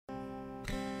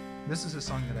This is a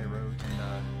song that I wrote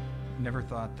and never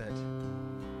thought that...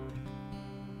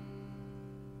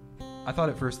 I thought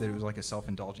at first that it was like a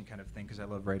self-indulgent kind of thing because I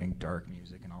love writing dark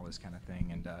music and all this kind of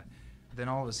thing. And then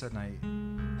all of a sudden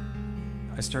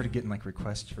I started getting like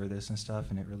requests for this and stuff,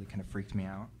 and it really kind of freaked me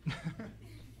out.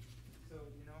 So,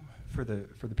 you know, for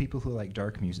the people who like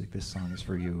dark music, this song is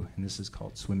for you, and this is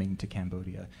called Swimming to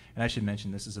Cambodia. And I should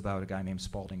mention this is about a guy named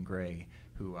Spalding Gray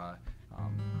who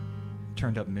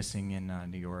turned up missing in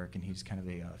New York, and he's kind of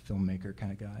a filmmaker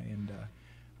kind of guy, and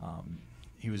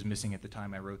he was missing at the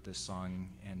time I wrote this song,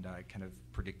 and I kind of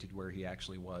predicted where he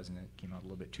actually was, and it came out a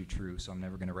little bit too true, so I'm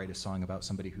never going to write a song about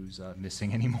somebody who's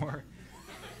missing anymore.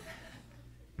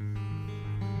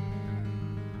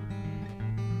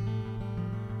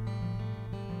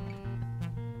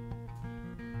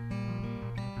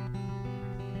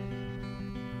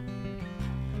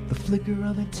 The flicker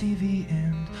of a TV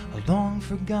and a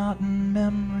long-forgotten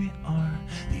memory are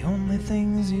the only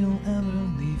things you'll ever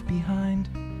leave behind.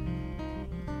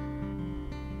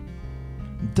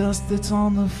 Dust that's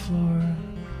on the floor,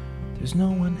 there's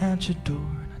no one at your door.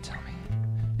 Now tell me,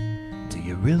 do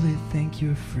you really think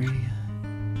you're free?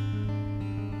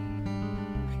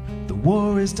 The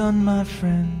war is done, my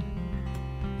friend.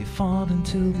 You fought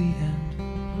until the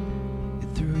end. You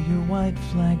threw your white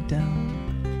flag down.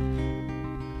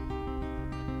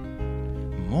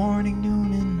 Morning,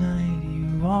 noon, and night,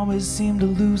 you always seem to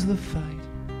lose the fight.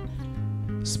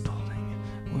 Spalding,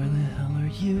 where the hell are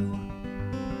you?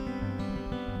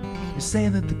 You say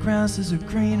that the grasses are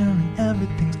greener and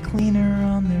everything's cleaner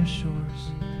on their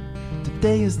shores.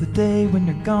 Today is the day when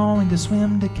you're going to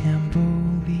swim to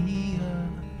Cambodia.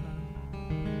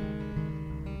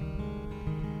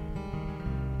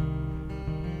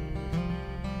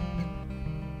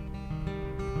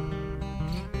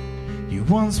 You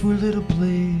once were lit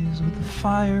ablaze with the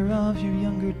fire of your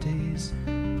younger days.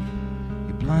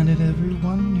 You blinded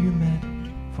everyone you met.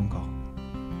 Phone call.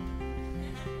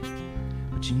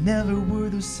 But you never were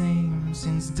the same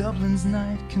since Dublin's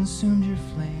night consumed your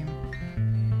flame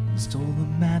and stole the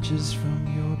matches from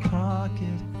your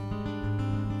pocket.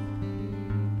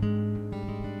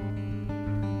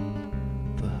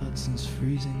 The Hudson's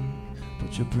freezing,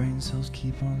 but your brain cells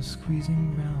keep on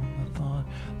squeezing round the thought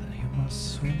that you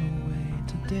must swim away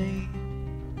today.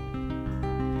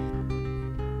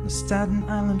 The Staten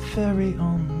Island ferry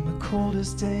on the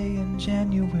coldest day in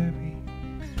January.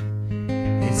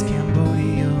 It's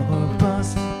Cambodia or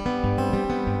bust.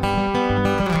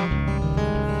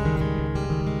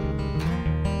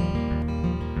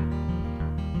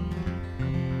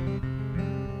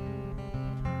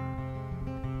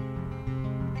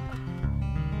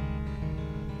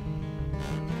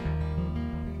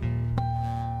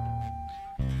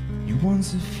 You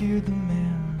once have feared the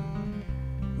man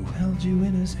who held you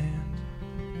in his hand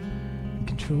and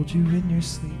controlled you in your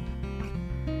sleep.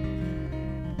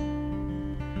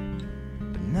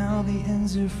 Now the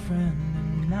end's your friend,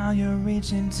 and now you're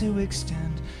reaching to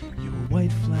extend your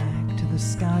white flag to the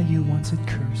sky you once had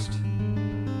cursed.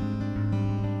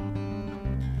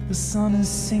 The sun is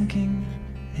sinking,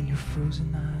 and your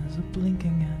frozen eyes are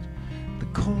blinking at the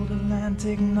cold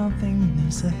Atlantic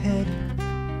nothingness ahead.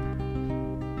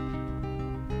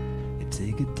 You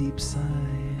take a deep sigh,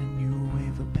 and you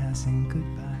wave a passing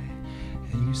goodbye,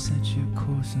 and you set your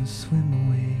course and swim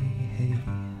away. Hey.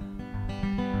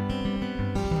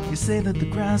 You say that the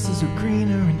grasses are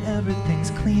greener and everything's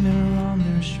cleaner on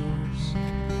their shores.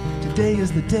 Today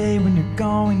is the day when you're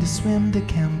going to swim to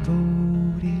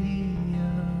Cambodia.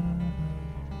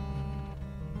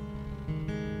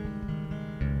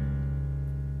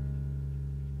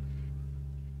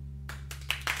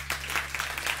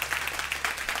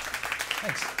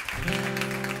 Thanks.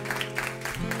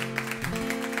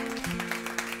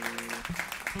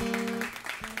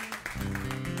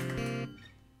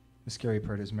 The scary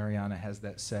part is Mariana has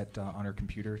that set on her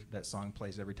computer. That song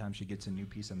plays every time she gets a new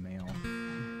piece of mail.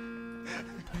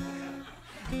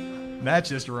 That's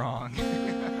just wrong.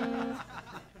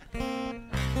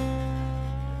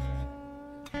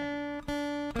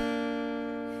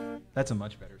 That's a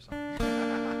much better song.